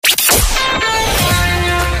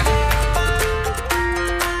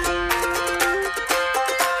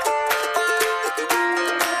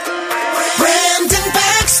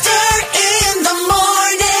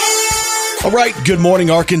All right, good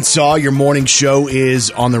morning, Arkansas. Your morning show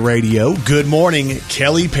is on the radio. Good morning,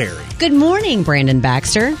 Kelly Perry. Good morning, Brandon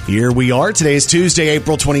Baxter. Here we are. Today is Tuesday,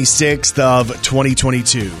 April 26th of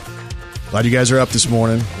 2022. Glad you guys are up this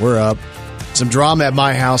morning. We're up. Some drama at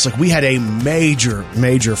my house. We had a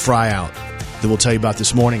major fry out that we'll tell you about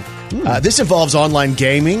this morning. This involves online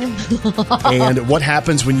gaming and what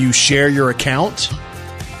happens when you share your account.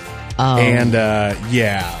 And,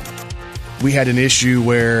 we had an issue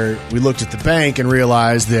where we looked at the bank and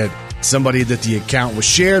realized that somebody that the account was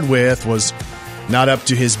shared with was not up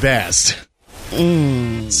to his best.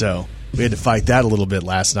 So we had to fight that a little bit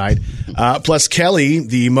last night. Plus, Kelly,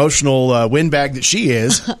 the emotional windbag that she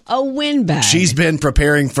is. A windbag. She's been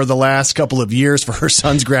preparing for the last couple of years for her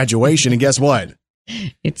son's graduation. And guess what?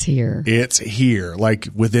 It's here. It's here,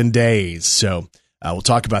 within days. So we'll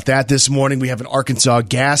talk about that this morning. We have an Arkansas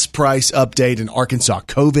gas price update, an Arkansas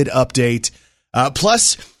COVID update.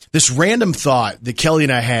 Plus, this random thought that Kelly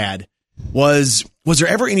and I had was there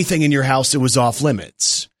ever anything in your house that was off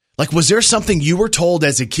limits? Was there something you were told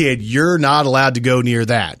as a kid, you're not allowed to go near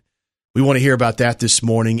that? We want to hear about that this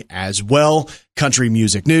morning as well. Country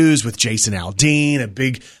music news with Jason Aldean, a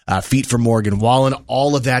big feat for Morgan Wallen,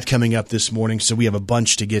 all of that coming up this morning. So we have a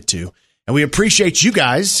bunch to get to. And we appreciate you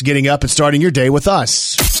guys getting up and starting your day with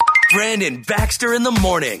us. Brandon Baxter in the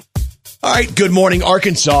morning. All right, good morning,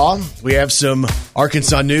 Arkansas. We have some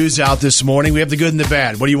Arkansas news out this morning. We have the good and the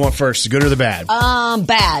bad. What do you want first, the good or the bad?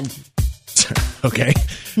 Bad. Okay.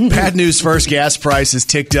 Bad news first. Gas prices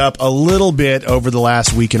ticked up a little bit over the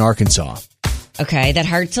last week in Arkansas. Okay, that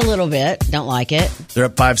hurts a little bit. Don't like it. They're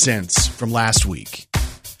up 5 cents from last week.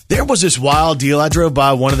 There was this wild deal. I drove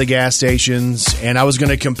by one of the gas stations, and I was going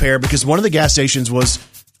to compare because one of the gas stations was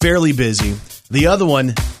fairly busy. The other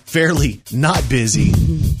one, fairly not busy.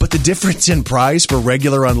 But the difference in price for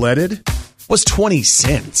regular unleaded was 20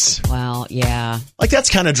 cents. Well, yeah. That's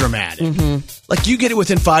kind of dramatic. You get it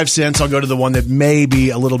within 5 cents, I'll go to the one that may be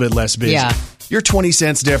a little bit less busy. Yeah. You're 20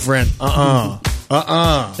 cents different.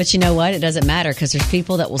 But you know what? It doesn't matter because there's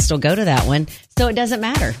people that will still go to that one. So it doesn't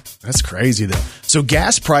matter. That's crazy, though. So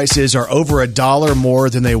gas prices are over $1 more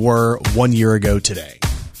than they were 1 year ago today.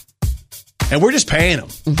 And we're just paying them.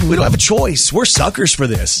 We don't have a choice. We're suckers for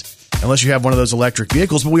this. Unless you have one of those electric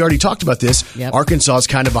vehicles. But we already talked about this. Yep. Arkansas is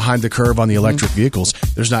kind of behind the curve on the electric vehicles.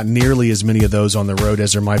 There's not nearly as many of those on the road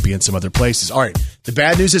as there might be in some other places. All right. The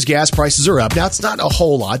bad news is gas prices are up. Now, it's not a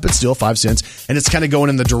whole lot, but still 5 cents. And it's kind of going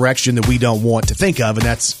in the direction that we don't want to think of, and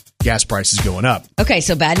that's gas prices going up. Okay,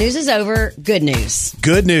 so bad news is over. Good news.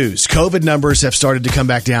 Good news. COVID numbers have started to come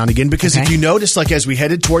back down again because if you notice, as we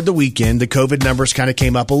headed toward the weekend, the COVID numbers kind of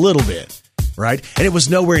came up a little bit. Right. And it was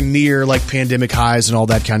nowhere near pandemic highs and all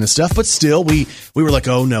that kind of stuff. But still, we were like,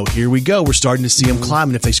 oh, no, here we go. We're starting to see them climb.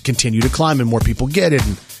 And if they continue to climb and more people get it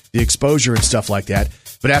and the exposure and stuff like that.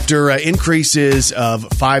 But after increases of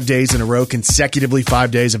 5 days in a row, consecutively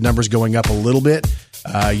 5 days of numbers going up a little bit.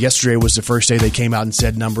 Yesterday was the first day they came out and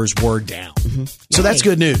said numbers were down. So that's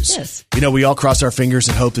good news. Yes. We all cross our fingers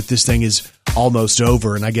and hope that this thing is almost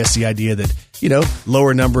over. And I guess the idea that,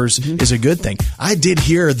 lower numbers is a good thing. I did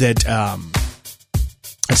hear that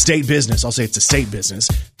a state business, I'll say it's a state business,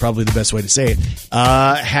 probably the best way to say it,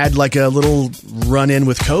 had a little run-in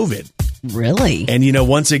with COVID. Really? And,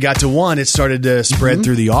 once it got to one, it started to spread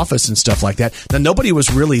through the office and stuff like that. Now, nobody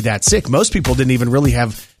was really that sick. Most people didn't even really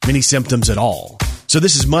have many symptoms at all. So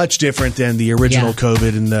this is much different than the original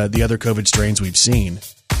COVID and the other COVID strains we've seen.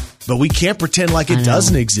 But we can't pretend like it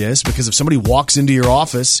doesn't exist because if somebody walks into your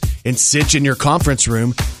office and sits in your conference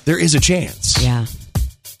room, there is a chance. Yeah.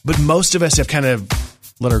 But most of us have kind of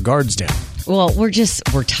let our guards down. Well, we're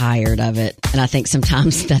tired of it. And I think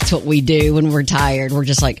sometimes that's what we do when we're tired. We're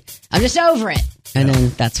just like, I'm just over it. And then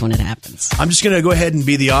that's when it happens. I'm just going to go ahead and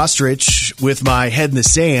be the ostrich with my head in the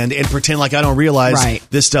sand and pretend like I don't realize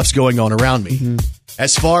this stuff's going on around me.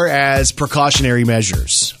 As far as precautionary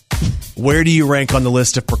measures, where do you rank on the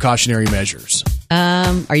list of precautionary measures?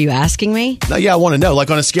 Are you asking me? No, yeah, I want to know.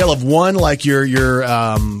 On a scale of 1, your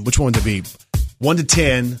which one would it be? 1 to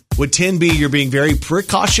 10. Would 10 be you're being very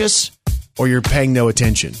precautious or you're paying no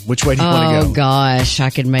attention? Which way do you want to go? Oh, gosh. I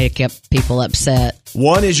could make people upset.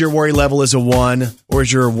 1 is your worry level is a 1, or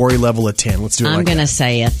is your worry level a 10? Let's do it I'm going to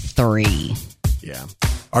say a 3. Yeah.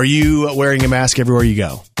 Are you wearing a mask everywhere you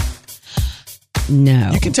go? No.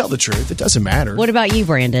 You can tell the truth. It doesn't matter. What about you,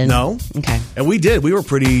 Brandon? No. Okay. And we did. We were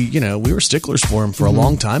pretty, we were sticklers for them for a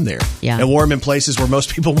long time there. Yeah. And wore them in places where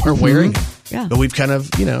most people weren't wearing them. Yeah. But we've kind of,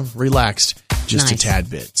 relaxed just a tad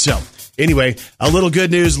bit. So anyway, a little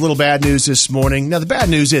good news, a little bad news this morning. Now, the bad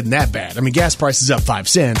news isn't that bad. I mean, gas price is up 5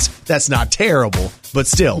 cents. That's not terrible. But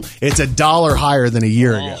still, it's $1 higher than a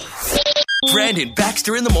year ago. Brandon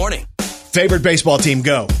Baxter in the morning. Favorite baseball team,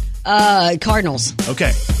 go. Cardinals.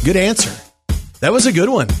 Okay, good answer. That was a good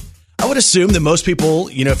one. I would assume that most people,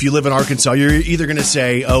 if you live in Arkansas, you're either going to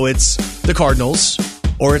say, oh, it's the Cardinals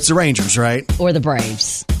or it's the Rangers, right? Or the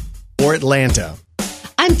Braves. Or Atlanta.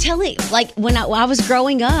 I'm telling you, like when I was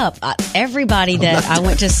growing up, everybody that I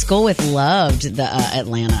went to school with loved the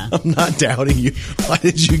Atlanta. I'm not doubting you. Why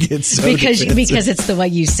did you get so defensive? Because it's the way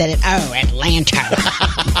you said it. Oh, Atlanta.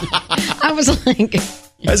 I was like...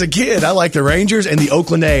 As a kid, I liked the Rangers and the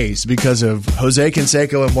Oakland A's because of Jose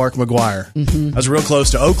Canseco and Mark McGwire. I was real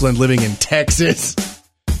close to Oakland living in Texas.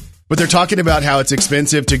 But they're talking about how it's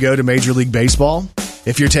expensive to go to Major League Baseball.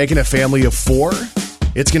 If you're taking a family of 4,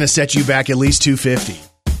 it's going to set you back at least $250.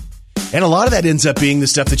 And a lot of that ends up being the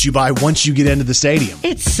stuff that you buy once you get into the stadium.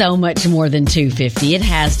 It's so much more than $250. It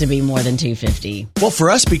has to be more than $250. Well, for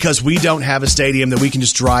us, because we don't have a stadium that we can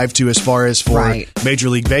just drive to as far as for Major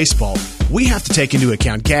League Baseball, we have to take into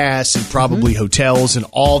account gas and probably hotels and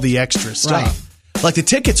all the extra stuff. Right. Like the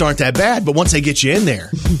tickets aren't that bad, but once they get you in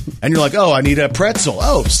there and you're like, oh, I need a pretzel.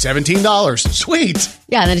 Oh, $17. Sweet.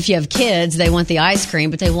 Yeah, and then if you have kids, they want the ice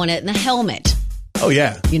cream, but they want it in a helmet. Oh,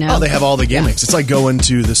 yeah. Oh, they have all the gimmicks. It's like going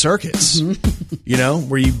to the circus,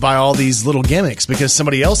 where you buy all these little gimmicks because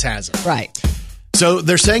somebody else has them. Right. So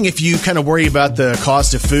they're saying if you kind of worry about the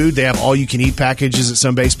cost of food, they have all-you-can-eat packages at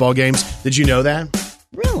some baseball games. Did you know that?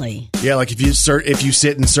 Really? Yeah, like if you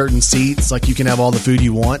sit in certain seats, like you can have all the food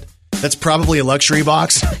you want. That's probably a luxury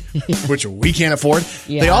box, which we can't afford.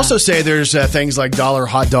 Yeah. They also say there's things like dollar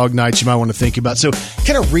hot dog nights you might want to think about. So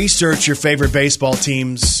kind of research your favorite baseball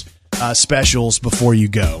team's specials before you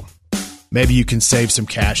go. Maybe you can save some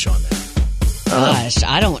cash on that. Gosh,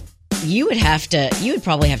 you would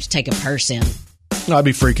probably have to take a purse in. I'd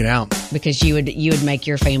be freaking out. Because you would make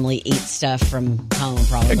your family eat stuff from home,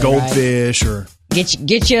 probably. A goldfish or...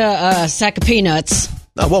 Get you a sack of peanuts.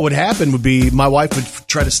 What would happen would be my wife would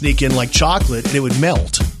try to sneak in like chocolate and it would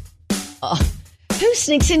melt. Who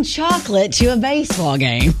sneaks in chocolate to a baseball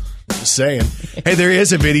game? Just saying. Hey, there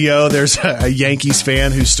is a video. There's a Yankees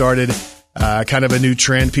fan who started kind of a new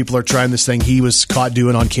trend. People are trying this thing he was caught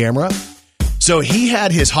doing on camera. So he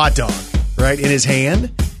had his hot dog, right, in his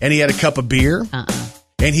hand, and he had a cup of beer,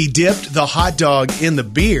 and he dipped the hot dog in the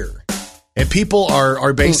beer. And people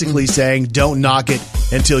are basically saying, don't knock it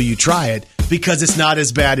until you try it, because it's not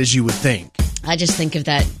as bad as you would think. I just think of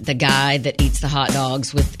the guy that eats the hot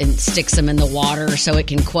dogs and sticks them in the water so it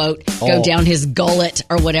can, quote, go down his gullet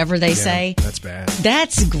or whatever they say. That's bad.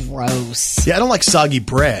 That's gross. Yeah, I don't like soggy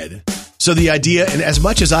bread. So the idea, and as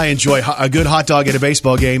much as I enjoy a good hot dog at a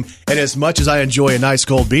baseball game, and as much as I enjoy a nice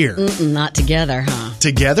cold beer. Not together, huh?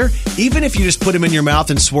 Together? Even if you just put them in your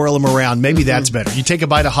mouth and swirl them around, maybe that's better. You take a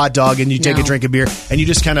bite of hot dog and you take a drink of beer and you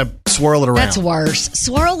just kind of swirl it around. That's worse.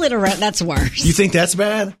 Swirl it around, that's worse. You think that's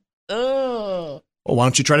bad? Oh. Well, why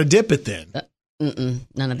don't you try to dip it then?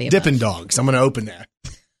 None of the above. Dipping dogs. I'm going to open that.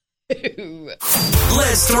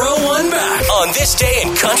 Let's throw one back on this day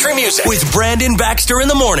in country music with Brandon Baxter in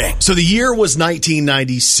the morning. So the year was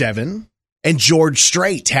 1997, and George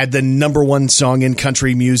Strait had the number one song in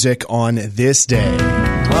country music on this day.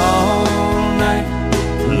 All night,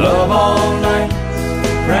 love all night,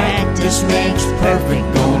 practice makes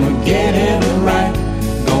perfect, gonna get it right,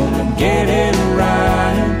 gonna get it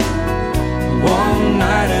right, one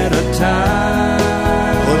night at a time.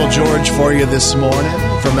 A little George for you this morning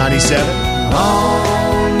from 97. All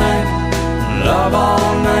night, love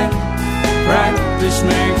all night, practice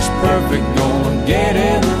makes perfect, gonna get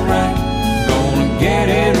it right, gonna get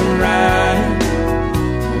it right,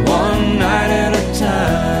 one night at a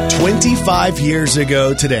time. 25 years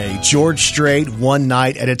ago today, George Strait, One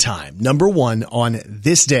Night at a Time, number one on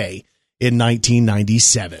this day in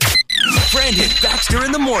 1997. Brandon Baxter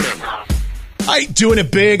in the morning. All right, doing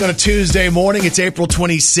it big on a Tuesday morning. It's April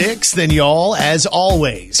 26th, and y'all, as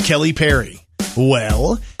always, Kelly Perry.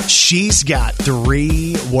 Well, she's got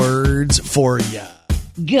 3 words for you.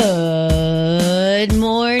 Good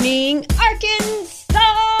morning, Arkansas!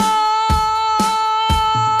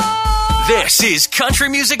 This is Country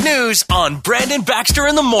Music News on Brandon Baxter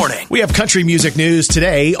in the morning. We have country music news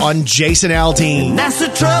today on Jason Aldean. That's the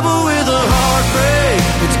trouble with a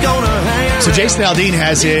heartbreak. It's gonna hang. So Jason Aldean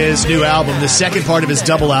has his new album, the second part of his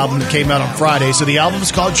double album that came out on Friday. So the album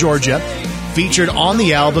is called Georgia. Featured on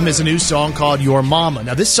the album is a new song called Your Mama.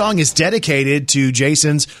 Now, this song is dedicated to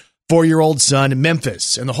Jason's 4-year-old son,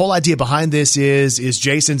 Memphis. And the whole idea behind this is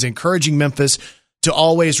Jason's encouraging Memphis to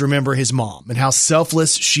always remember his mom and how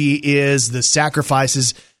selfless she is, the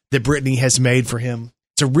sacrifices that Brittany has made for him.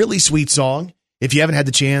 It's a really sweet song. If you haven't had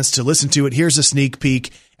the chance to listen to it, here's a sneak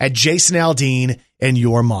peek at Jason Aldean and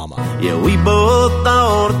Your Mama. Yeah, we both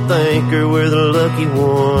ought to thank her, we're the lucky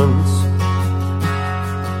ones.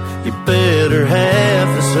 Your better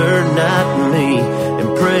half is her, not me.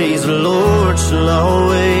 And praise the Lord, she'll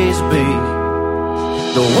always be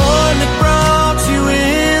the one that brought you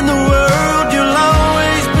in the world. You'll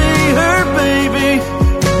always be her baby,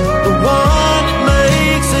 the one that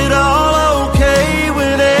makes it all okay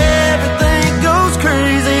when everything goes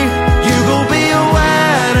crazy. You gon' be a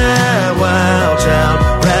wide-eyed wild child,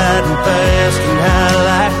 riding fast and high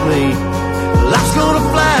like me. Life's gonna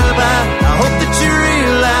fly by, I hope that you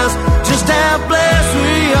realize just how blessed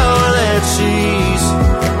we are that she's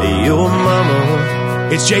your mama.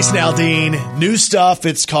 It's Jason Aldean. New stuff.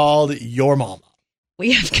 It's called Your Mama.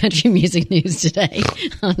 We have country music news today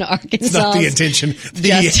on Arkansas. It's not the intention.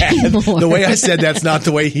 Justin Moore. The way I said that's not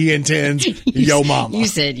the way he intends. Yo mama. You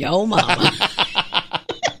said yo mama.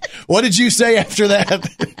 What did you say after that?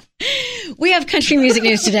 We have country music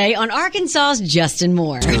news today on Arkansas's Justin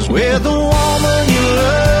Moore. With a woman you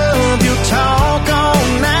love, you talk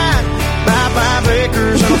all night. Buy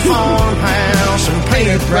breakers and a farmhouse and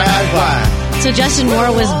painted bright white. So Justin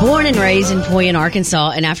Moore was born and raised in Poyen,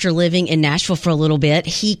 Arkansas, and after living in Nashville for a little bit,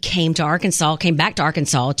 he came back to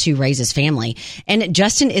Arkansas to raise his family. And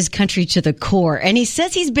Justin is country to the core, and he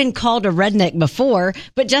says he's been called a redneck before,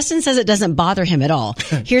 but Justin says it doesn't bother him at all.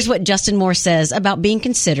 Here's what Justin Moore says about being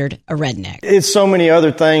considered a redneck. It's so many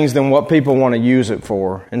other things than what people want to use it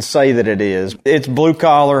for and say that it is. It's blue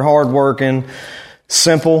collar, hard working,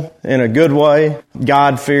 simple in a good way,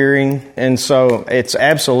 God-fearing, and so it's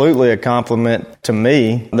absolutely a compliment to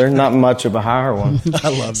me. There's not much of a higher one. I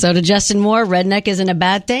love it. So to Justin Moore, redneck isn't a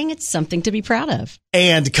bad thing. It's something to be proud of.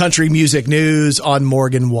 And country music news on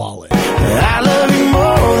Morgan Wallen. I love you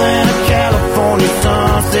more than a California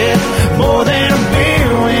sunset, more than a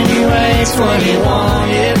beer when you ain't 21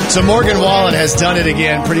 yet. So Morgan Wallen has done it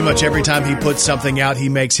again. Pretty much every time he puts something out, he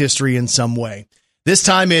makes history in some way. This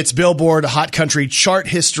time it's Billboard Hot Country chart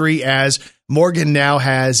history, as Morgan now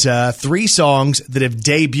has 3 songs that have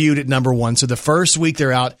debuted at number 1. So the first week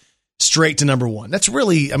they're out straight to number 1. That's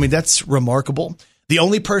really, that's remarkable. The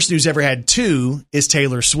only person who's ever had 2 is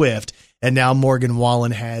Taylor Swift, and now Morgan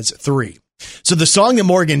Wallen has 3. So the song that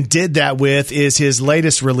Morgan did that with is his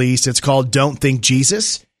latest release. It's called Don't Think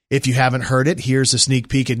Jesus. If you haven't heard it, here's a sneak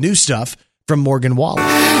peek at new stuff from Morgan Wallen.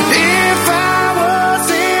 If I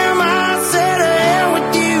was him, I'd say to hell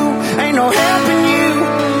with you. Ain't no helping you.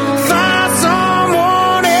 Find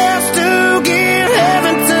someone else to give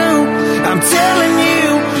heaven to. I'm telling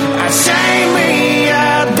you, I'd shame me,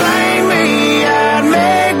 I'd blame me, I'd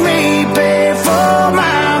make me pay for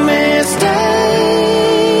my mistakes.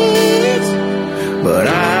 But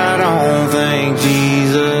I don't think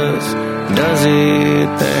Jesus does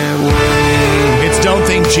it that way. It's Don't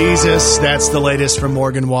Think Jesus. That's the latest from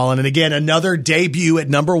Morgan Wallen. And again, another debut at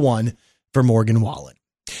number 1 for Morgan Wallen.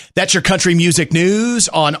 That's your country music news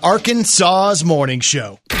on Arkansas's Morning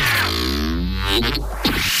Show.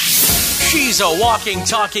 She's a walking,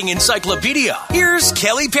 talking encyclopedia. Here's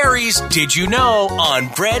Kelly Perry's Did You Know on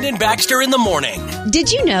Brandon Baxter in the Morning.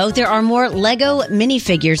 Did you know there are more Lego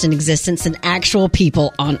minifigures in existence than actual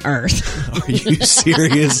people on Earth? Are you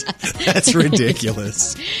serious? That's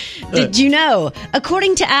ridiculous. Did you know?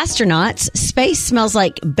 According to astronauts, space smells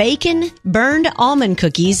like bacon, burned almond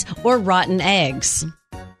cookies, or rotten eggs.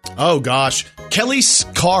 Oh, gosh. Kelly's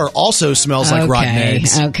car also smells like rotten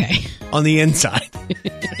eggs. Okay. On the inside.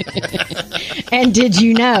 And did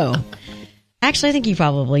you know? Actually, I think you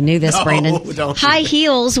probably knew this, No, Brandon. don't. High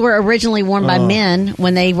heels were originally worn by men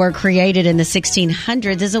when they were created in the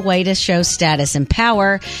 1600s as a way to show status and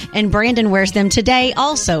power. And Brandon wears them today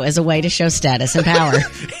also as a way to show status and power.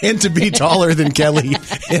 And to be taller than Kelly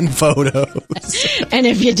in photos. And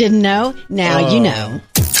if you didn't know, now you know.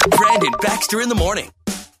 Brandon Baxter in the Morning.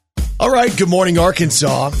 All right. Good morning,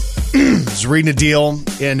 Arkansas. I was reading a deal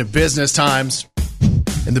in Business Times.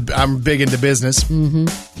 I'm big into business. Mm-hmm.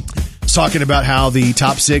 It's talking about how the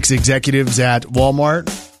top 6 executives at Walmart,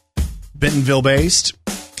 Bentonville based,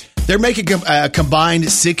 they're making a combined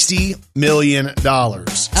 $60 million.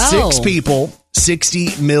 6 people,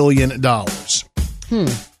 $60 million.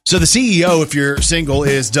 So the CEO, if you're single,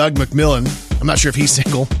 is Doug McMillon. I'm not sure if he's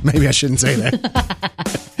single. Maybe I shouldn't say that.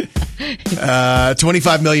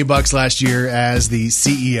 $25 million last year as the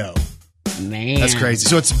CEO. Man. That's crazy.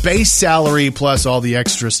 So it's base salary plus all the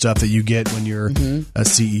extra stuff that you get when you're a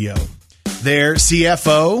CEO. Their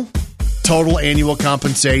CFO, total annual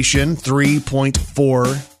compensation,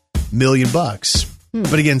 $3.4 million.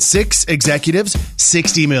 But again, 6 executives,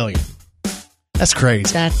 $60 million. That's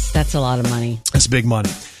crazy. That's a lot of money. That's big money.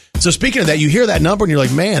 So speaking of that, you hear that number and you're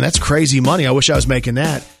like, man, that's crazy money. I wish I was making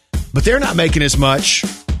that. But they're not making as much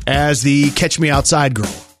as the Catch Me Outside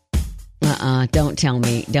girl. Don't tell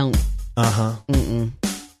me. Don't. Mm-mm.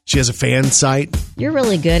 She has a fan site. You're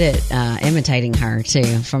really good at imitating her,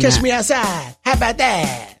 too. Catch me outside. How about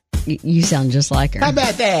that? You sound just like her. How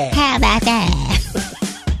about that? How about that?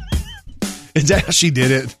 Is that how she did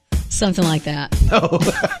it? Something like that. No,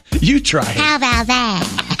 you try it. How about that?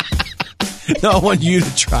 No, I want you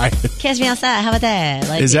to try it. Catch me outside. How about that?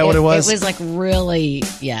 Like, is that what it was? It was like really,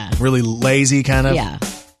 really lazy kind of. Yeah.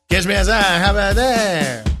 Catch me outside. How about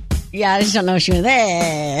that? Yeah, I just don't know if she went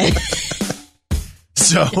there.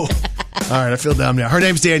 So, all right, I feel dumb now. Her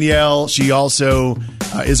name's Danielle. She also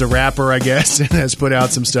is a rapper, I guess, and has put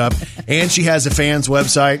out some stuff. And she has a fans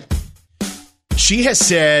website. She has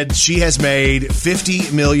said she has made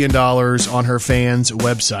 $50 million on her fans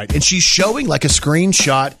website. And she's showing like a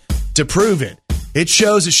screenshot to prove it. It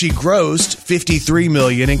shows that she grossed $53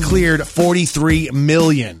 million and cleared $43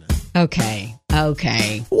 million. Okay.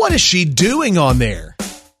 What is she doing on there?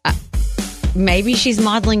 Maybe she's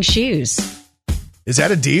modeling shoes. Is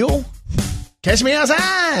that a deal? Catch me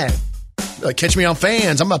outside. Like, catch me on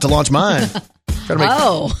fans. I'm about to launch mine.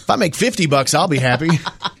 If I make $50, I'll be happy.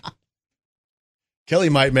 Kelly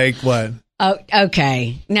might make what? Oh,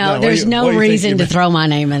 okay. No, there's no reason to throw my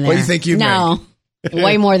name in there. What do you think you make? No,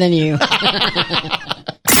 way more than you.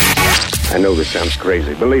 I know this sounds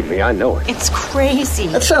crazy. Believe me, I know it. It's crazy.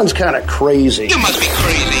 That sounds kind of crazy. You must be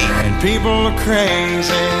crazy. And people are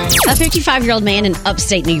crazy. A 55-year-old man in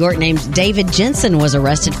upstate New York named David Jensen was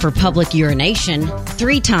arrested for public urination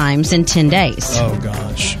 3 times in 10 days. Oh,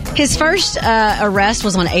 gosh. His first arrest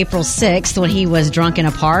was on April 6th when he was drunk in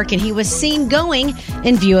a park and he was seen going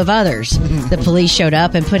in view of others. The police showed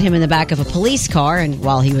up and put him in the back of a police car, and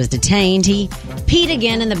while he was detained, he peed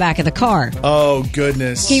again in the back of the car. Oh,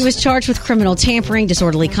 goodness. He was charged with criminal tampering,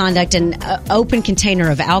 disorderly conduct, an open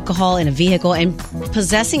container of alcohol in a vehicle, and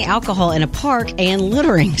possessing alcohol in a park, and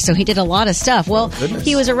littering. So he did a lot of stuff. Well,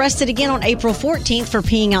 he was arrested again on April 14th for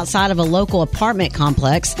peeing outside of a local apartment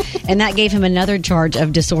complex, and that gave him another charge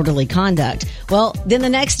of disorderly conduct. Well, then the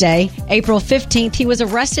next day, April 15th, he was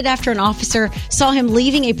arrested after an officer saw him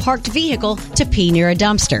leaving a parked vehicle to pee near a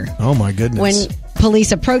dumpster. Oh, my goodness. When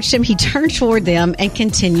police approached him, he turned toward them and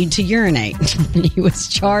continued to urinate. He was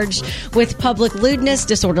charged with public lewdness,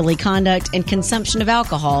 disorderly conduct, and consumption of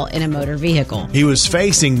alcohol in a motor vehicle. He was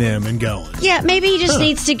facing them and going. Yeah, maybe he just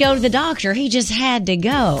needs to go to the doctor. He just had to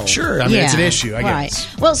go. Sure, I mean, it's an issue, I guess.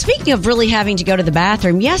 Right. Well, speaking of really having to go to the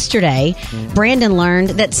bathroom, yesterday, Brandon learned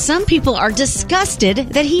that some people are disgusted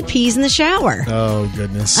that he pees in the shower. Oh,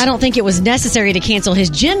 goodness. I don't think it was necessary to cancel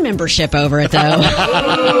his gym membership over it, though.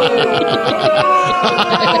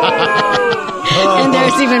 And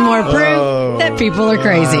there's even more proof that people are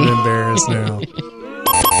crazy. I'm embarrassed now.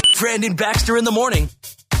 Brandon Baxter in the morning.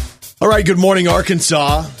 All right, good morning,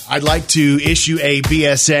 Arkansas. I'd like to issue a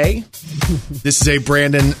BSA. This is a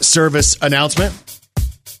Brandon service announcement.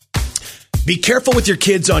 Be careful with your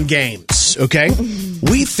kids on games, okay?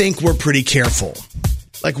 We think we're pretty careful.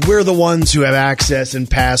 Like, we're the ones who have access and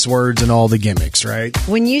passwords and all the gimmicks, right?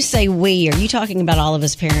 When you say we, are you talking about all of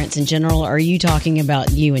us parents in general, or are you talking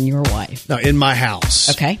about you and your wife? No, in my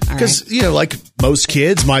house. Okay, all right. Because, you know, like most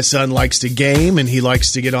kids, my son likes to game and he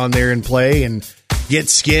likes to get on there and play and get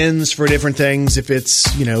skins for different things if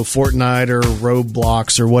it's, you know, Fortnite or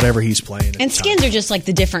Roblox or whatever he's playing. And skins are just like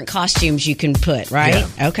the different costumes you can put, right?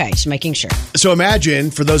 Yeah. Okay, just making sure. So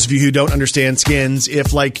imagine, for those of you who don't understand skins,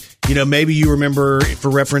 if like, you know, maybe you remember, for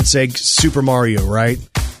reference sake, Super Mario, right?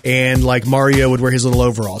 And like Mario would wear his little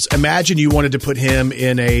overalls. Imagine you wanted to put him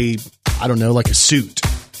in a, I don't know, like a suit.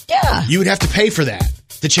 Yeah. You would have to pay for that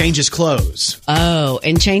to change his clothes. Oh,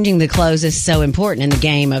 and changing the clothes is so important in the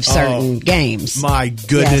game of certain games. My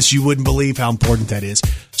goodness, You wouldn't believe how important that is.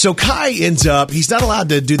 So Kai ends up, he's not allowed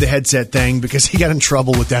to do the headset thing because he got in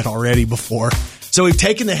trouble with that already before. So we've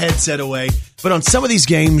taken the headset away. But on some of these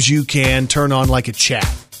games, you can turn on like a chat.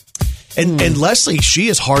 And Leslie, she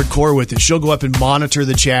is hardcore with it. She'll go up and monitor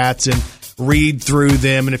the chats and read through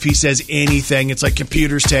them. And if he says anything, it's like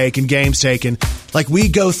computers taken, games taken. Like, we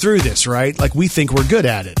go through this, right? Like, we think we're good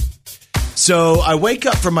at it. So I wake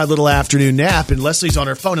up from my little afternoon nap and Leslie's on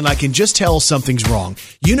her phone and I can just tell something's wrong.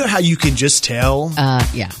 You know how you can just tell?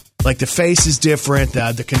 Yeah. Like the face is different,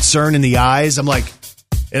 the concern in the eyes. I'm like,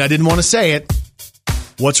 and I didn't want to say it.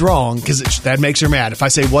 What's wrong? Because that makes her mad. If I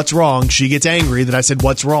say what's wrong, she gets angry that I said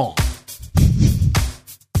what's wrong.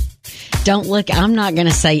 Don't look. I'm not going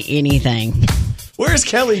to say anything. Where's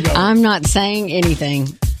Kelly going? I'm not saying anything.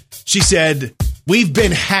 She said, we've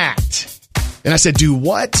been hacked. And I said, do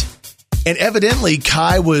what? And evidently,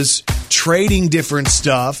 Kai was trading different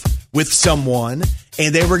stuff with someone,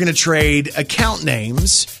 and they were going to trade account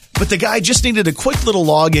names. But the guy just needed a quick little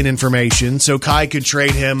login information so Kai could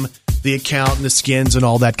trade him the account and the skins and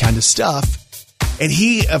all that kind of stuff. And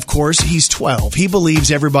he, of course, he's 12. He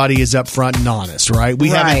believes everybody is upfront and honest, right? We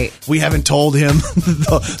haven't told him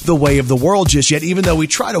the way of the world just yet, even though we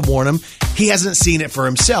try to warn him. He hasn't seen it for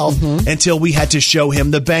himself until we had to show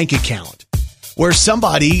him the bank account, where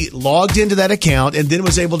somebody logged into that account and then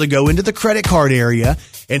was able to go into the credit card area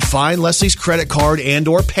and find Leslie's credit card and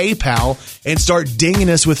or PayPal and start dinging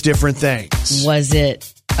us with different things. Was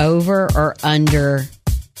it over or under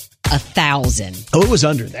 1,000? Oh, it was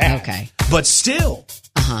under that. Okay. But still,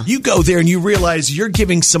 you go there and you realize you're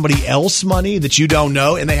giving somebody else money that you don't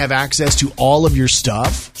know, and they have access to all of your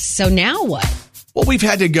stuff. So now what? Well, we've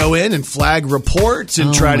had to go in and flag reports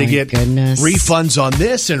and try to get refunds on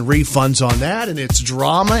this and refunds on that, and it's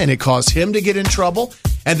drama, and it caused him to get in trouble.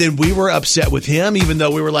 And then we were upset with him, even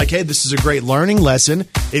though we were like, hey, this is a great learning lesson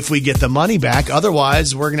if we get the money back.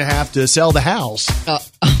 Otherwise, we're going to have to sell the house.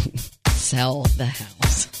 Sell the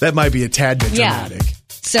house. That might be a tad bit dramatic.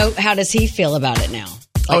 So how does he feel about it now?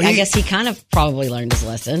 I guess he kind of probably learned his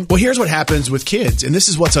lesson. Well, here's what happens with kids, and this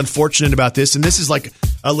is what's unfortunate about this, and this is like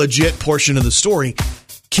a legit portion of the story.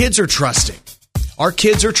 Kids are trusting. Our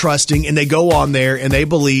kids are trusting, and they go on there, and they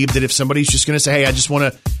believe that if somebody's just going to say, hey, I just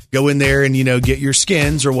want to go in there and, get your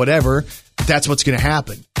skins or whatever, that's what's going to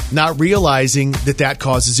happen. Not realizing that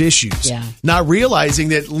causes issues. Yeah. Not realizing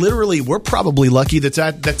that literally we're probably lucky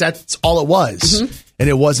that's all it was, and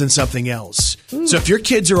it wasn't something else. So if your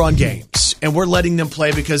kids are on games and we're letting them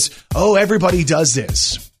play because, everybody does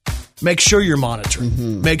this, make sure you're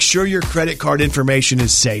monitoring. Make sure your credit card information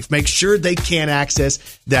is safe. Make sure they can't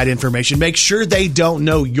access that information. Make sure they don't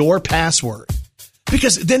know your password.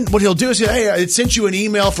 Because then what he'll do is say, hey, it sent you an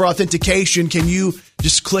email for authentication. Can you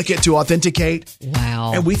just click it to authenticate?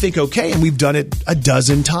 Wow. And we think, okay, and we've done it a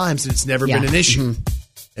dozen times, and it's never been an issue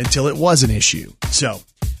until it was an issue. So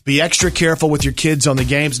be extra careful with your kids on the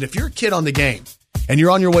games. And if you're a kid on the game and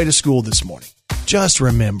you're on your way to school this morning, just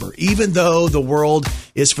remember, even though the world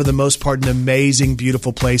is for the most part an amazing,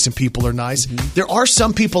 beautiful place and people are nice, there are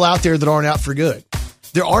some people out there that aren't out for good.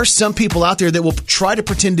 There are some people out there that will try to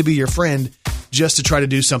pretend to be your friend just to try to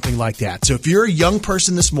do something like that. So if you're a young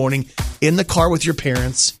person this morning in the car with your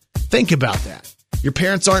parents, think about that. Your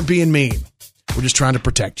parents aren't being mean. We're just trying to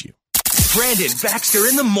protect you. Brandon Baxter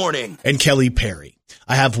in the morning. And Kelly Perry,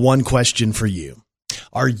 I have one question for you.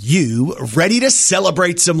 Are you ready to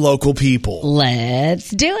celebrate some local people? Let's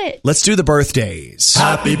do it. Let's do the birthdays.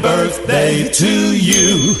 Happy birthday to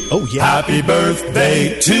you. Oh, yeah. Happy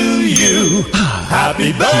birthday to you.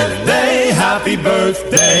 Happy birthday, happy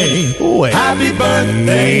birthday. Wait. Happy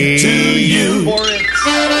birthday to you.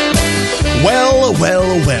 Well.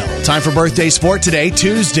 Time for birthday sport today,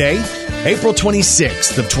 Tuesday, April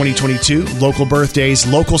 26th of 2022. Local birthdays,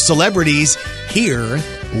 local celebrities. Here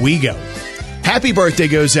we go. Happy birthday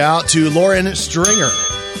goes out to Lauren Stringer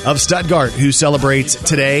of Stuttgart, who celebrates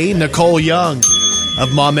today. Nicole Young of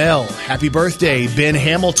Maumelle. Happy birthday. Ben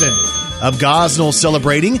Hamilton of Gosnell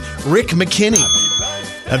celebrating. Rick McKinney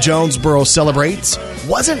of Jonesboro celebrates.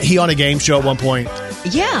 Wasn't he on a game show at one point?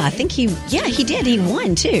 Yeah, I think he did. He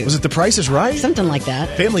won, too. Was it The Price is Right? Something like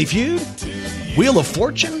that. Family Feud? Wheel of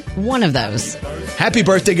Fortune? One of those. Happy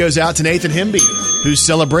birthday goes out to Nathan Hemby, who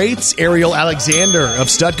celebrates. Ariel Alexander of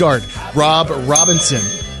Stuttgart. Rob Robinson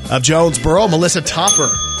of Jonesboro. Melissa Topper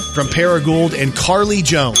from Paragould. And Carly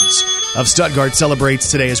Jones of Stuttgart celebrates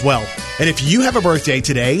today as well. And if you have a birthday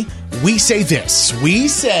today, we say this. We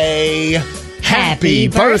say happy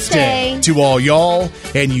birthday to all y'all,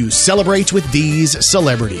 and you celebrate with these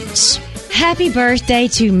celebrities. Happy birthday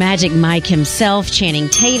to Magic Mike himself, Channing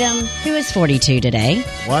Tatum, who is 42 today.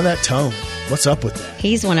 Why that tone? What's up with that?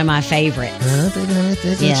 He's one of my favorites. Happy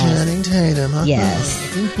birthday to Channing Tatum.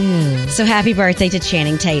 Yes. So happy birthday to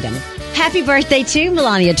Channing Tatum. Happy birthday to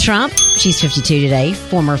Melania Trump. She's 52 today,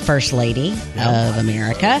 former First Lady of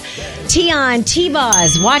America. Tion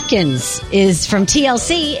T-Boz Watkins is from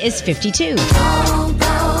TLC, is 52. Don't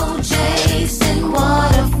go chasing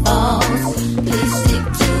waterfalls. Please stick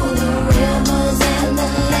to the rivers and the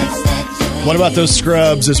lakes that you What about those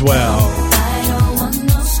scrubs as well? I don't want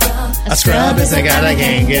no scrub. A scrub is a guy that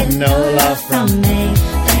can't get no love from me.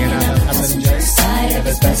 Side of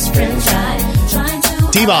his best friend trying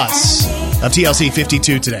to T-Boz of TLC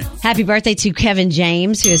 52 today. Happy birthday to Kevin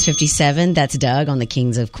James, who is 57. That's Doug on the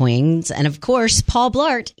Kings of Queens. And of course, Paul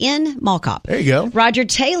Blart in Mall Cop. There you go. Roger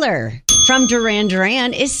Taylor from Duran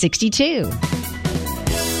Duran is 62.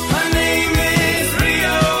 Her name is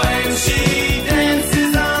Rio and she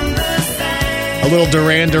A little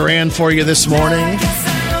Duran Duran for you this morning.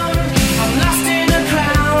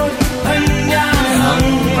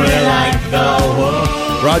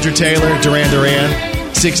 Roger Taylor, Duran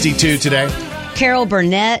Duran, 62 today. Carol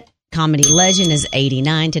Burnett, comedy legend, is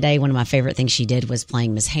 89 today. One of my favorite things she did was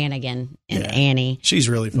playing Miss Hannigan in Annie. She's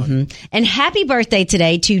really fun. And happy birthday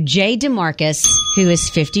today to Jay DeMarcus, who is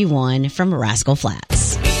 51 from Rascal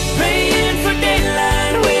Flats. Praying for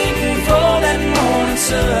daylight, waiting for that morning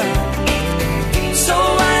sun, so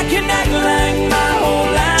I can act like my whole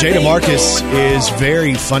life. Jay DeMarcus is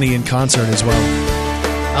very funny in concert as well.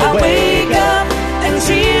 I wake up and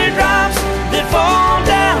teardrops that fall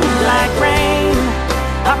down like rain.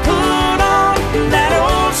 I put on that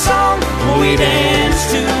old song we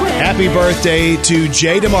danced to. Happy birthday to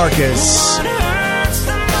Jay DeMarcus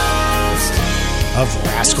of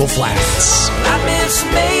Rascal Flats. I miss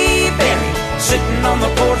Mayberry sitting on the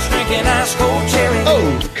porch drinking ice cold cherry. Oh,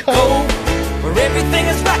 cold. Where everything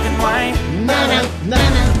is black and white.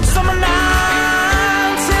 Summer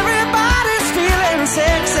nights, everybody's feeling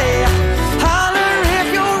sexy. Holler if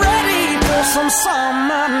you're ready for some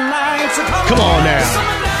summer nights. Come on now.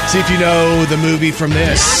 See if you know the movie from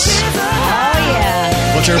this. Oh,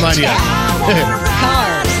 yeah. What's it remind you of?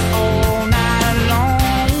 Cars.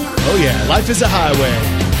 Oh, yeah. Life is a highway.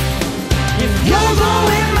 If you're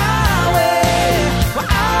going my way, well,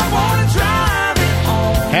 I want to drive it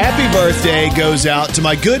on. Happy birthday goes out to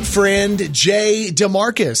my good friend Jay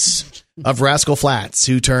DeMarcus of Rascal Flats,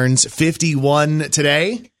 who turns 51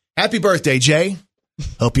 today. Happy birthday, Jay.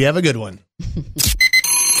 Hope you have a good one.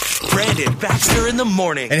 Brandon Baxter in the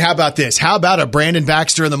morning. And how about this? How about a Brandon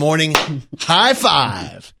Baxter in the morning high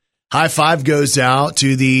five? High five goes out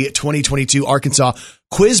to the 2022 Arkansas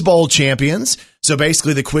Quiz Bowl champions. So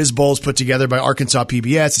basically the Quiz Bowl is put together by Arkansas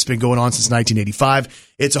PBS. It's been going on since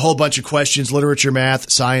 1985. It's a whole bunch of questions: literature, math,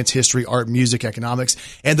 science, history, art, music, economics.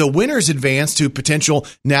 And the winners advance to potential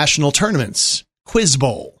national tournaments. Quiz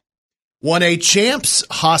Bowl. 1A champs,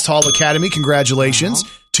 Haas Hall Academy. Congratulations.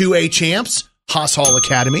 2A champs, Haas Hall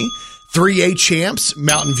Academy. 3A champs,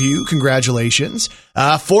 Mountain View. Congratulations.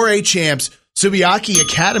 4A champs, Subiaco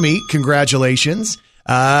Academy. Congratulations.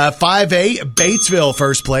 5A, Batesville,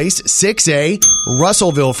 first place. 6A,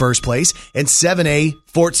 Russellville, first place. And 7A,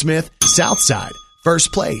 Fort Smith, Southside,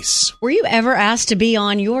 first place. Were you ever asked to be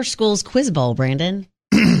on your school's Quiz Bowl, Brandon?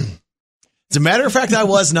 As a matter of fact, I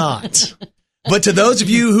was not. But to those of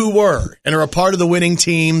you who were and are a part of the winning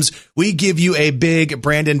teams, we give you a big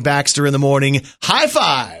Brandon Baxter in the morning high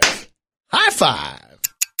five. High five.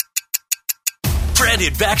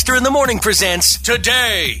 Brandon Baxter in the morning presents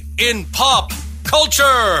Today in Pop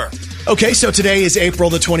Culture. Okay, so today is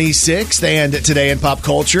April the 26th, and today in pop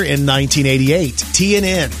culture in 1988,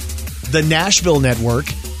 TNN, the Nashville Network,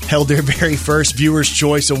 held their very first Viewer's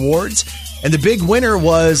Choice Awards, and the big winner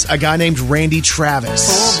was a guy named Randy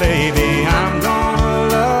Travis. Oh, baby, I'm gonna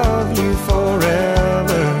love you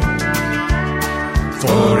forever.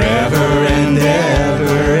 Forever and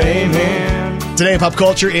ever, amen. Today in pop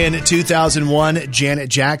culture in 2001, Janet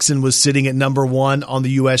Jackson was sitting at number 1 on the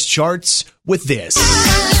U.S. charts with this.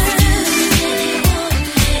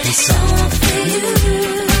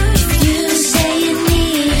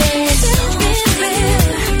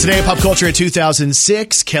 Today in pop culture in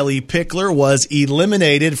 2006, Kelly Pickler was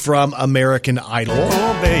eliminated from American Idol.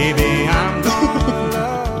 Oh, baby, I'm gonna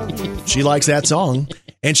love you. She likes that song.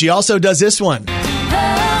 And she also does this one. Oh,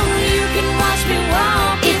 you can watch me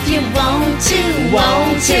walk if you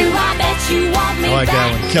want to. I bet you want me I like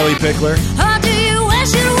that back. one. Kelly Pickler. Or do you wish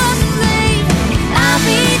it wasn't me? I'll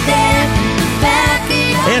be there, back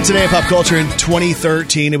in And today in pop culture in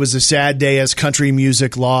 2013, it was a sad day as country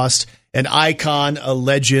music lost an icon, a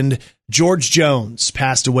legend. George Jones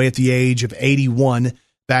passed away at the age of 81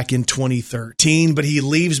 back in 2013, but he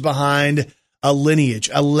leaves behind a lineage,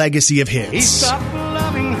 a legacy of He hits. stopped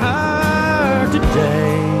loving her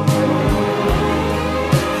today.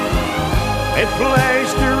 It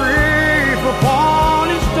placed a wreath upon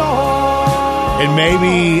his door. And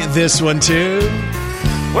maybe this one too.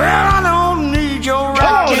 Well, I don't need your Come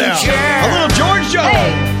on rocking now. chair. A little George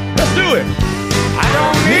Jones. Let's do it. I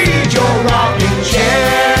don't need your rocking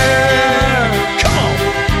chair. Come on.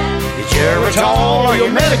 Your Geritol or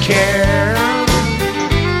your Medicare.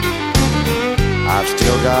 I've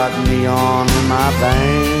still got neon in my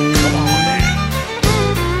veins. Come on now.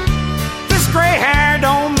 This gray hair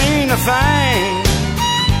don't mean a thing.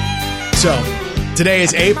 So, today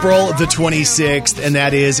is April the 26th, and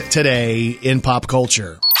that is Today in Pop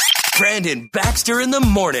Culture. Brandon Baxter in the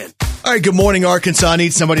morning. All right, good morning, Arkansas. I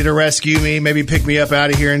need somebody to rescue me, maybe pick me up out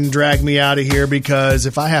of here and drag me out of here, because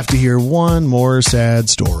if I have to hear one more sad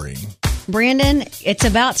story, Brandon, it's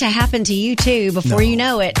about to happen to you too before you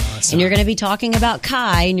know it. And you're going to be talking about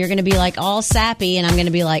Kai and you're going to be like all sappy. And I'm going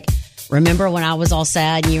to be like, remember when I was all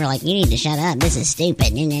sad and you were like, you need to shut up. This is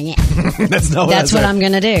stupid. That's what I'm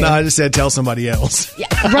going to do. No, I just said tell somebody else. Yeah,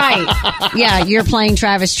 right. Yeah, you're playing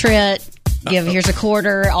Travis Tritt. Here's a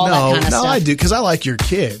quarter, all that kind of stuff. No, I do because I like your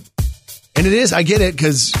kid. And it is, I get it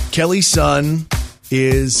because Kelly's son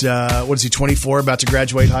is, 24, about to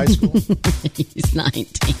graduate high school? He's 19.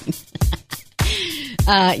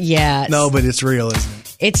 Yeah. No, but it's real, isn't it?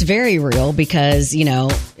 It's very real because,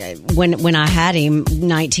 when I had him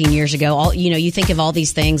 19 years ago, you think of all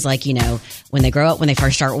these things like, when they grow up, when they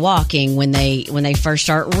first start walking, when they first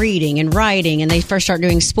start reading and writing and they first start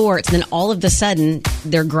doing sports, and then all of a sudden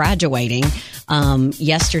they're graduating.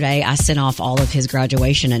 Yesterday I sent off all of his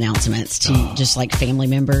graduation announcements to just like family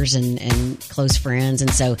members and close friends.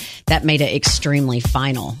 And so that made it extremely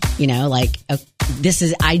final,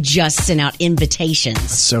 I just sent out invitations.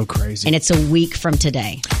 That's so crazy. And it's a week from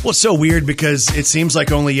today. Well, it's so weird because it seems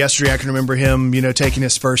like only yesterday I can remember him, taking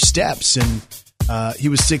his first steps, and he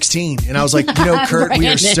was 16. And I was like, Kurt, we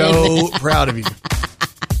are so proud of you.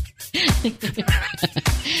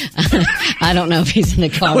 I don't know if he's in the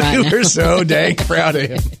car right now. We're so dang proud of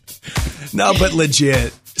him. No, but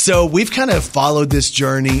legit. So we've kind of followed this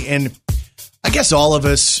journey, and I guess all of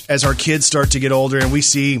us, as our kids start to get older and we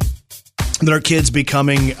see that our kids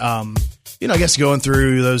becoming, I guess going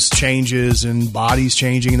through those changes and bodies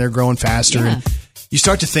changing and they're growing faster. Yeah. And you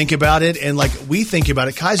start to think about it, and like we think about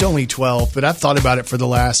it. Kai's only 12, but I've thought about it for the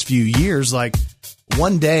last few years. Like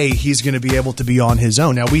one day he's going to be able to be on his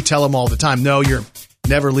own. Now we tell him all the time, no, you're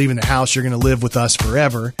never leaving the house. You're going to live with us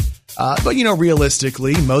forever. But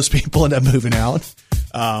realistically, most people end up moving out.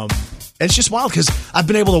 And it's just wild because I've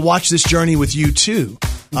been able to watch this journey with you too,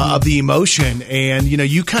 of the emotion. And,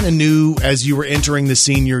 you kind of knew as you were entering the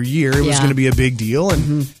senior year, it was going to be a big deal.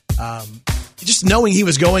 And just knowing he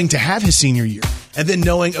was going to have his senior year, and then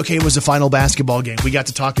knowing, okay, it was the final basketball game. We got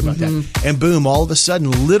to talk about that. And boom, all of a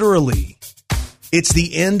sudden, literally, it's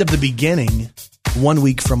the end of the beginning 1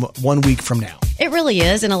 week from now. It really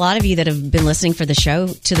is. And a lot of you that have been listening to the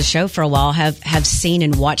show for a while have seen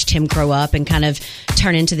and watched him grow up and kind of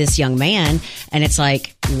turn into this young man. And it's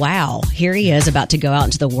like, wow, here he is about to go out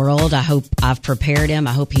into the world. I hope I've prepared him.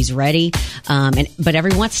 I hope he's ready. But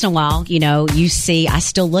every once in a while, you see, I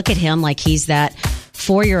still look at him like he's that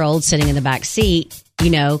 4-year-old sitting in the back seat,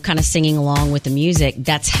 kind of singing along with the music.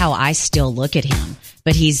 That's how I still look at him.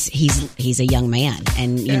 But he's a young man,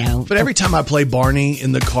 and But every time I play Barney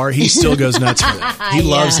in the car, he still goes nuts for that. He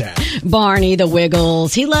loves that. Barney, the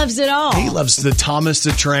Wiggles, he loves it all. He loves the Thomas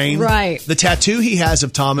the Train. Right. The tattoo he has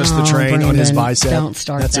of Thomas the Train Brandon, on his bicep. Don't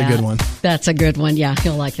start That's that. a good one. That's a good one. Yeah,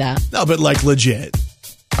 he'll like that. No, but like legit.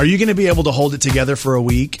 Are you going to be able to hold it together for a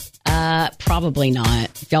week? Probably not.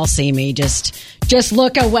 If y'all see me, just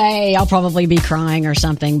look away. I'll probably be crying or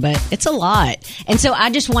something, but it's a lot. And so I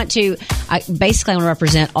just want to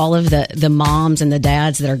represent all of the moms and the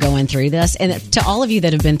dads that are going through this. And to all of you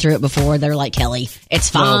that have been through it before, they're like, Kelly, it's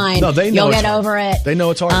fine. No, they know you'll it's get hard. over it. They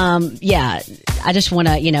know it's hard. Yeah. I just want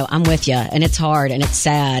to, I'm with you, and it's hard and it's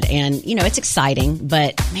sad and, it's exciting,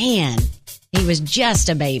 but man, he was just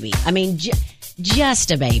a baby. I mean,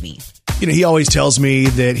 just a baby. He always tells me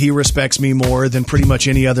that he respects me more than pretty much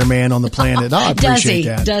any other man on the planet. I appreciate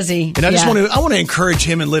that. Does he? And I want to encourage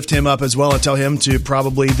him and lift him up as well, and tell him to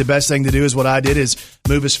probably the best thing to do is what I did, is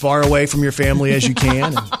move as far away from your family as you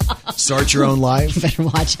can and start your own life. You better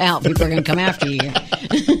watch out. People are going to come after you.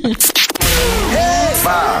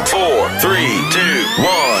 5, 4, 3, 2,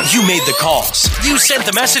 1. You made the calls. You sent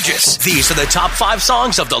the messages. These are the top 5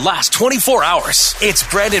 songs of the last 24 hours. It's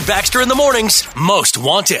Brandon Baxter in the Morning's Most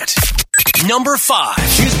Wanted. Number 5.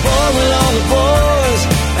 She's born with all the boys,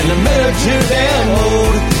 and the men are too damn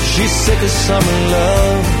old. She's sick of summer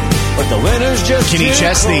love, but the winter's just Kenny too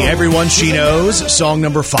Chesney, cold. Everyone She Knows, song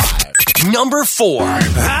number 5. Number 4. I'd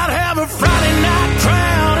have a Friday night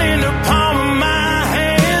crown in the palm of my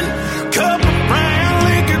hand. Cup of brown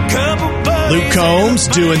liquor, couple buddies. Luke Combs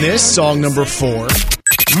doing this, song number 4.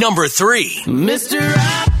 Number 3. Mister,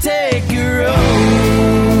 I'll take your roses.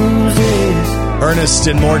 Ernest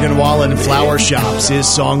and Morgan Wallen, Flower Shops, is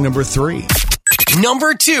song number 3.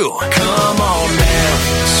 Number 2. Come on now,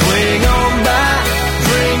 swing on by,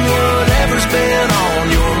 bring whatever's been on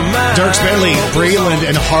your mind. Dierks Bentley, Breland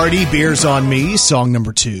and Hardy, Beers on Me, song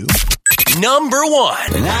number 2. Number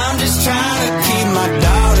 1. And I'm just trying to keep my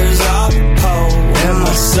daughters off the pole and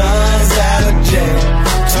my son's out of jail,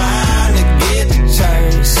 trying to get to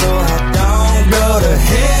church so I don't go to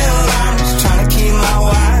hell. I'm just trying to keep my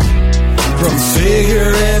wife from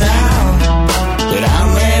figuring out that I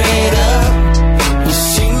made it up.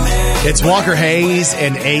 It's Walker Hayes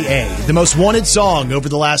and AA, the most wanted song over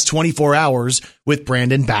the last 24 hours with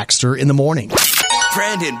Brandon Baxter in the morning.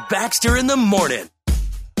 Brandon Baxter in the morning.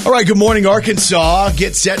 All right, good morning, Arkansas.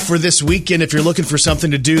 Get set for this weekend. If you're looking for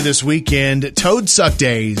something to do this weekend, Toad Suck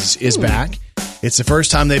Days is back. It's the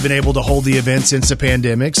first time they've been able to hold the event since the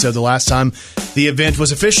pandemic. So the last time the event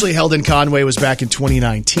was officially held in Conway was back in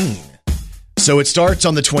 2019. So it starts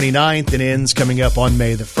on the 29th and ends coming up on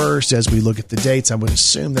May the 1st. As we look at the dates, I would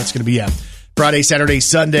assume that's going to be Friday, Saturday,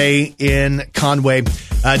 Sunday in Conway.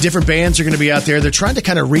 Different bands are going to be out there. They're trying to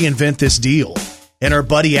kind of reinvent this deal. And our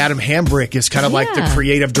buddy Adam Hambrick is kind of like the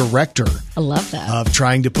creative director. I love that. Of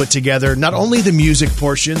trying to put together not only the music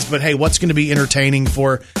portions, but hey, what's going to be entertaining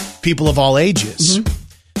for people of all ages. Mm-hmm.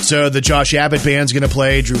 So the Josh Abbott band's going to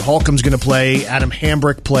play, Drew Holcomb's going to play, Adam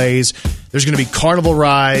Hambrick plays. There's going to be carnival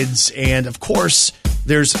rides, and of course,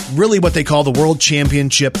 there's really what they call the World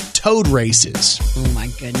Championship Toad Races. Oh my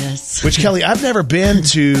goodness. Which, Kelly, I've never been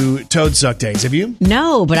to Toad Suck Days. Have you?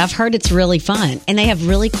 No, but I've heard it's really fun. And they have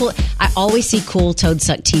really cool, I always see cool Toad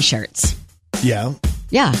Suck t-shirts. Yeah.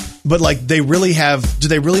 Yeah. But like do they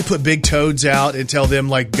really put big toads out and tell them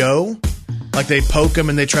like go? Like they poke them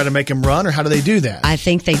and they try to make them run, or how do they do that? I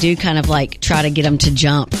think they do kind of like try to get them to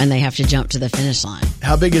jump, and they have to jump to the finish line.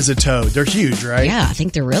 How big is a toad? They're huge, right? Yeah, I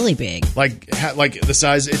think they're really big. Like the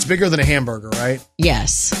size, it's bigger than a hamburger, right?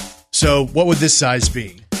 Yes. So what would this size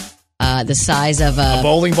be? The size of a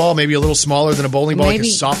bowling ball, maybe a little smaller than a bowling ball, maybe,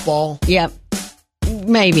 like a softball? Yep.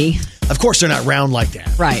 Maybe. Of course, they're not round like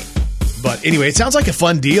that. Right. But anyway, it sounds like a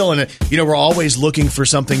fun deal, and we're always looking for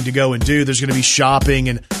something to go and do. There's going to be shopping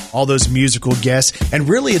and all those musical guests, and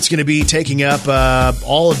really, it's going to be taking up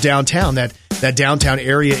all of downtown, that downtown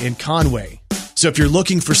area in Conway. So if you're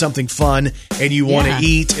looking for something fun and you want to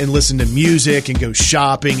eat and listen to music and go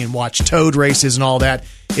shopping and watch toad races and all that,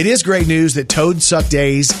 it is great news that Toad Suck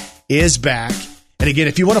Days is back. And again,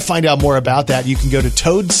 if you want to find out more about that, you can go to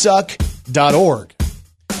toadsuck.org.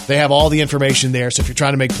 They have all the information there. So if you're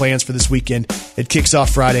trying to make plans for this weekend, it kicks off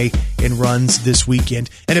Friday and runs this weekend.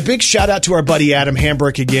 And a big shout out to our buddy Adam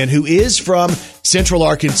Hambrick again, who is from Central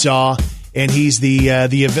Arkansas, and he's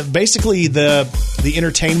basically the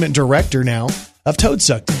entertainment director now of Toad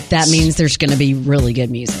Suck Days. That means there's going to be really good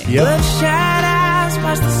music. Yep. Bloodshot eyes,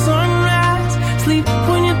 watch the sunrise, sleep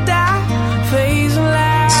when you die, phase of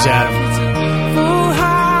life. This is Adam. Full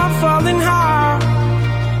heart, falling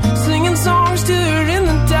hard, singing songs to her in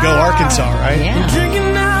the dark. Go Arkansas, right? Yeah.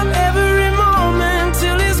 Drinking up every moment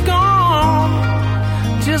till it's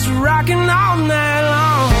gone, just rocking all night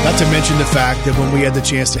long. Not to mention the fact that when we had the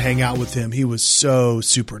chance to hang out with him, he was so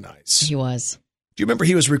super nice. He was. Do you remember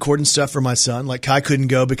he was recording stuff for my son? Like Kai couldn't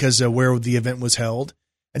go because of where the event was held.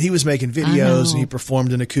 And he was making videos and he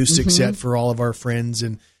performed an acoustic set for all of our friends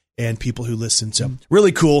and people who listen. So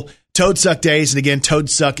really cool. Toad Suck Days. And again,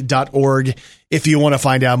 toadsuck.org if you want to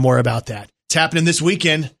find out more about that. It's happening this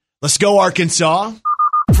weekend. Let's go, Arkansas.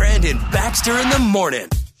 Brandon Baxter in the morning.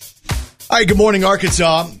 All right, good morning,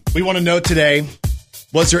 Arkansas. We want to know today,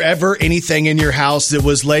 was there ever anything in your house that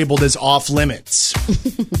was labeled as off limits?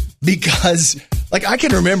 Because, like, I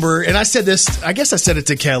can remember, and I said this, I guess I said it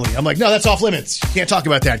to Kelly. I'm like, no, that's off limits. Can't talk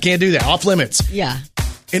about that. Can't do that. Off limits. Yeah.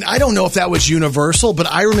 And I don't know if that was universal, but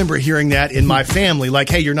I remember hearing that in my family. Like,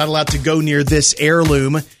 hey, you're not allowed to go near this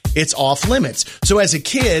heirloom. It's off limits. So as a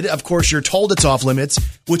kid, of course, you're told it's off limits,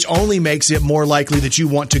 which only makes it more likely that you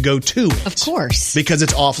want to go to it. Of course. Because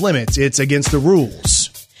it's off limits. It's against the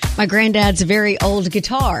rules. My granddad's very old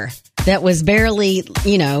guitar that was barely,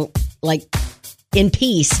 like in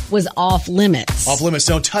peace was off limits. Off limits,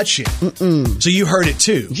 don't touch it. So you heard it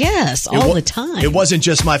too. Yes, all the time. It wasn't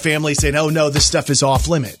just my family saying, oh no, this stuff is off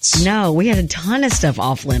limits. No, we had a ton of stuff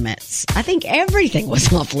off limits. I think everything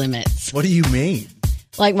was off limits. What do you mean?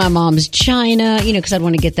 Like my mom's china, because I'd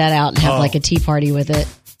want to get that out and have like a tea party with it.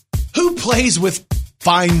 Who plays with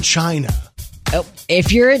fine china? Oh,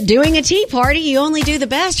 if you're doing a tea party, you only do the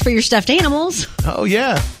best for your stuffed animals. Oh,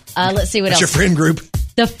 yeah. Let's see what else. That's your friend group.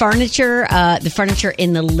 The furniture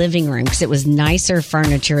in the living room, because it was nicer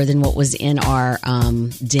furniture than what was in our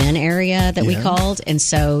den area that we called. And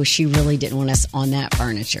so she really didn't want us on that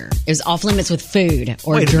furniture. It was off limits with food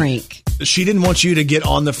or drink. She didn't want you to get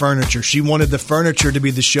on the furniture. She wanted the furniture to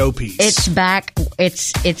be the showpiece. It's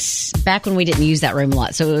back when we didn't use that room a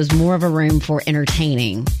lot. So it was more of a room for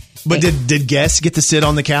entertaining. But did guests get to sit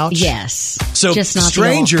on the couch? Yes. So just not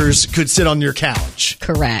strangers could sit on your couch.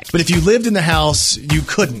 Correct. But if you lived in the house, you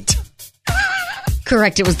couldn't.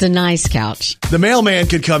 Correct. It was the nice couch. The mailman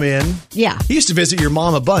could come in. Yeah. He used to visit your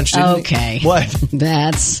mom a bunch, didn't he? Okay. What?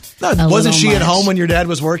 That's wasn't she at home when your dad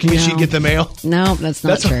was working and she'd get the mail? No, that's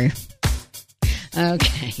not true.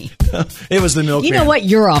 Okay. It was the milkman. You know what?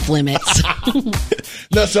 You're off limits.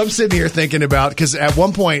 No, so I'm sitting here thinking about, because at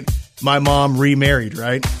one point my mom remarried,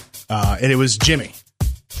 right? And it was Jimmy.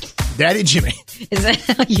 Daddy Jimmy. Is that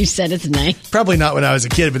how you said his name? Probably not when I was a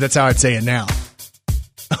kid, but that's how I'd say it now.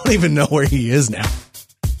 I don't even know where he is now.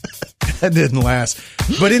 That didn't last.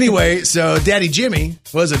 But anyway, so Daddy Jimmy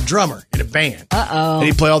was a drummer in a band. Uh-oh. And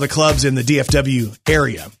he'd play all the clubs in the DFW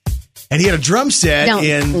area. And he had a drum set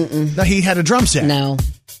No, he had a drum set. No.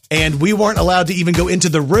 And we weren't allowed to even go into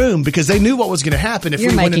the room because they knew what was going to happen if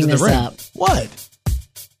You're we went into the making room. this up. What?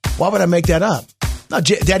 Why would I make that up? No,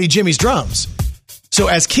 Daddy Jimmy's drums. So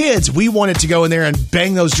as kids, we wanted to go in there and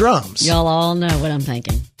bang those drums. Y'all all know what I'm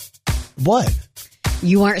thinking. What?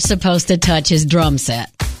 You weren't supposed to touch his drum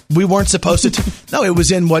set. We weren't supposed to. No, it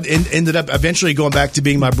was in what ended up eventually going back to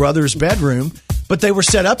being my brother's bedroom. But they were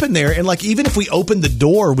set up in there. And like, even if we opened the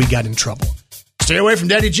door, we got in trouble. Stay away from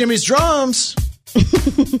Daddy Jimmy's drums.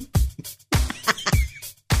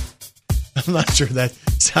 I'm not sure that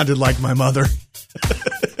sounded like my mother.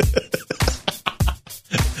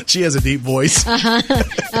 She has a deep voice.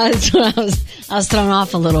 That's what I was thrown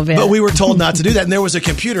off a little bit. But we were told not to do that. And there was a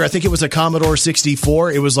computer. I think it was a Commodore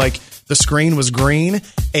 64. It was like the screen was green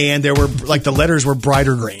and there were like the letters were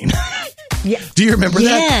brighter green. Yeah. Do you remember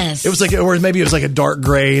that? Yes. It was like, or maybe it was like a dark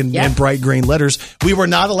gray and bright green letters. We were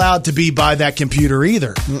not allowed to be by that computer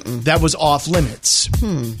either. That was off limits.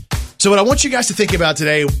 So what I want you guys to think about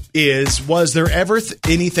today is, was there ever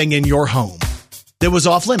anything in your home that was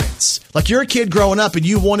off limits? Like, you're a kid growing up and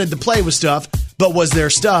you wanted to play with stuff, but was there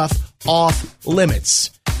stuff off limits?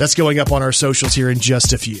 That's going up on our socials here in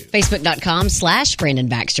just a few. Facebook.com/Brandon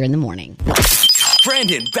Baxter in the morning.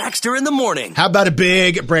 Brandon Baxter in the morning. How about a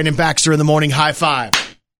big Brandon Baxter in the morning high five?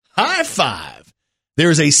 High five.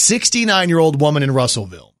 There's a 69-year-old woman in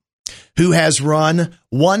Russellville who has run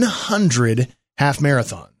 100 half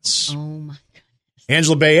marathons. Oh, my goodness.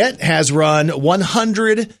 Angela Bayette has run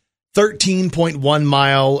 113.1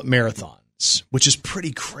 mile marathons, which is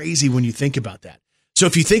pretty crazy when you think about that. So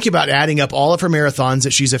if you think about adding up all of her marathons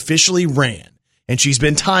that she's officially ran and she's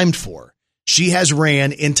been timed for, she has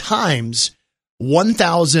ran in times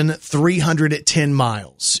 1,310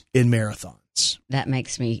 miles in marathons. That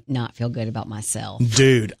makes me not feel good about myself.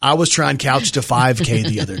 Dude, I was trying couch to 5K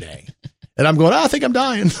the other day. And I'm going, I think I'm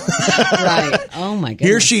dying. Right. Oh, my goodness.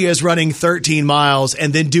 Here she is running 13 miles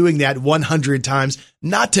and then doing that 100 times,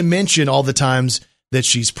 not to mention all the times that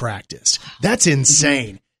she's practiced. That's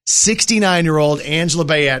insane. 69-year-old Angela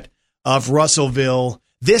Bayette of Russellville.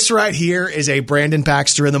 This right here is a Brandon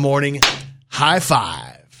Baxter in the morning. High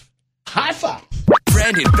five. High five.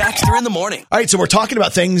 Brandon Baxter in the morning. All right, so we're talking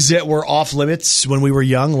about things that were off limits when we were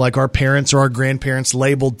young, like our parents or our grandparents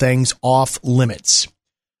labeled things off limits.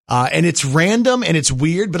 And it's random and it's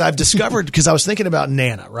weird, but I've discovered, because I was thinking about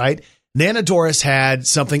Nana, right? Nana Doris had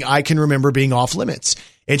something I can remember being off limits.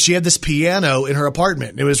 And she had this piano in her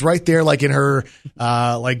apartment. It was right there, like in her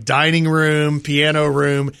like dining room, piano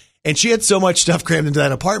room. And she had so much stuff crammed into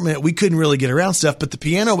that apartment, we couldn't really get around stuff, but the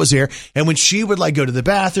piano was there. And when she would like go to the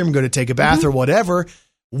bathroom, go to take a bath or whatever,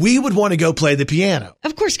 we would want to go play the piano.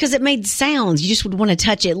 Of course, because it made sounds. You just would want to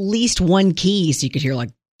touch at least one key so you could hear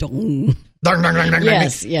like, dong.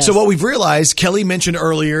 Yes, yes. So what we've realized, Kelly mentioned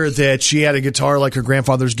earlier that she had a guitar like her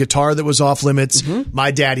grandfather's guitar that was off limits. My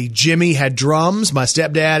daddy Jimmy had drums. My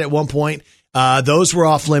stepdad at one point, those were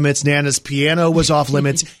off limits. Nana's piano was off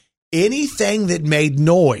limits. Anything that made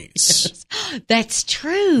noise That's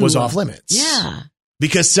true. was off limits. Yeah.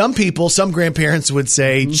 Because some grandparents would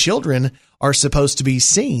say children are supposed to be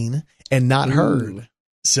seen and not heard.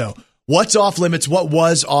 So what's off limits? What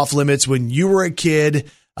was off limits when you were a kid?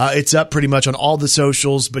 It's up pretty much on all the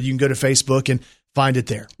socials, but you can go to Facebook and find it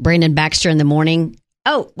there. Brandon Baxter in the morning.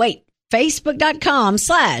 Oh, wait.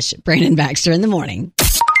 Facebook.com/Brandon Baxter in the morning.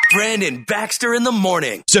 Brandon Baxter in the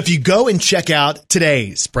morning. So if you go and check out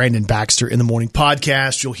today's Brandon Baxter in the Morning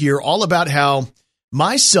podcast, you'll hear all about how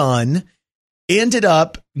my son ended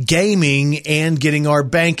up gaming and getting our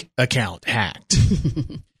bank account hacked.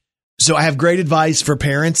 So I have great advice for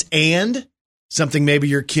parents and something maybe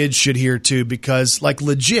your kids should hear too, because like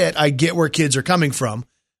legit, I get where kids are coming from,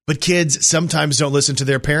 but kids sometimes don't listen to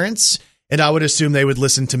their parents, and I would assume they would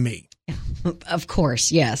listen to me. Of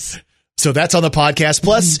course, yes. So that's on the podcast.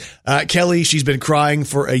 Plus, Kelly, she's been crying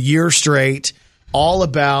for a year straight, all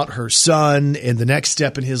about her son and the next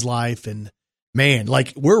step in his life. And man,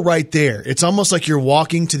 like we're right there. It's almost like you're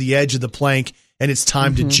walking to the edge of the plank and it's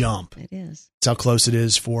time to jump. It is. That's how close it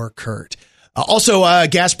is for Kurt. Also,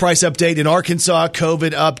 gas price update in Arkansas,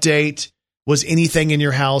 COVID update. Was anything in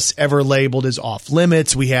your house ever labeled as off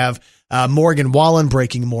limits? We have Morgan Wallen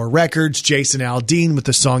breaking more records. Jason Aldean with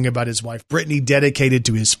a song about his wife Brittany, dedicated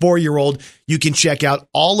to his 4-year-old. You can check out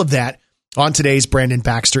all of that on today's Brandon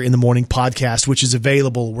Baxter in the Morning podcast, which is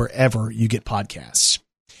available wherever you get podcasts.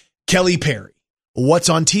 Kelly Perry, what's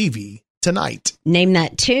on TV tonight? Name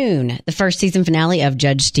That Tune, the first season finale of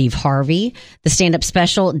Judge Steve Harvey, the stand-up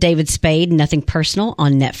special David Spade, Nothing Personal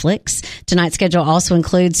on Netflix. Tonight's schedule also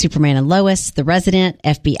includes Superman and Lois, The Resident,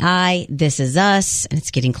 FBI, This Is Us, and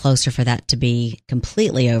it's getting closer for that to be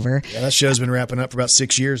completely over. Yeah, that show's been wrapping up for about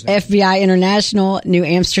 6 years now. FBI International, New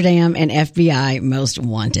Amsterdam, and FBI Most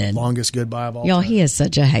Wanted. Longest goodbye of all Y'all, time. he is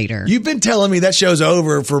such a hater. You've been telling me that show's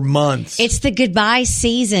over for months. It's the goodbye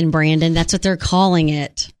season, Brandon. That's what they're calling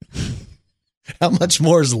it. How much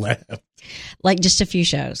more is left? Like just a few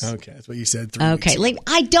shows. Okay, that's what you said. 3 Okay, weeks ago.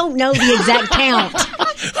 I don't know the exact count.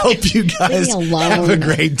 Hope you guys Leave me alone. have a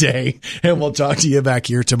great day, and we'll talk to you back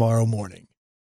here tomorrow morning.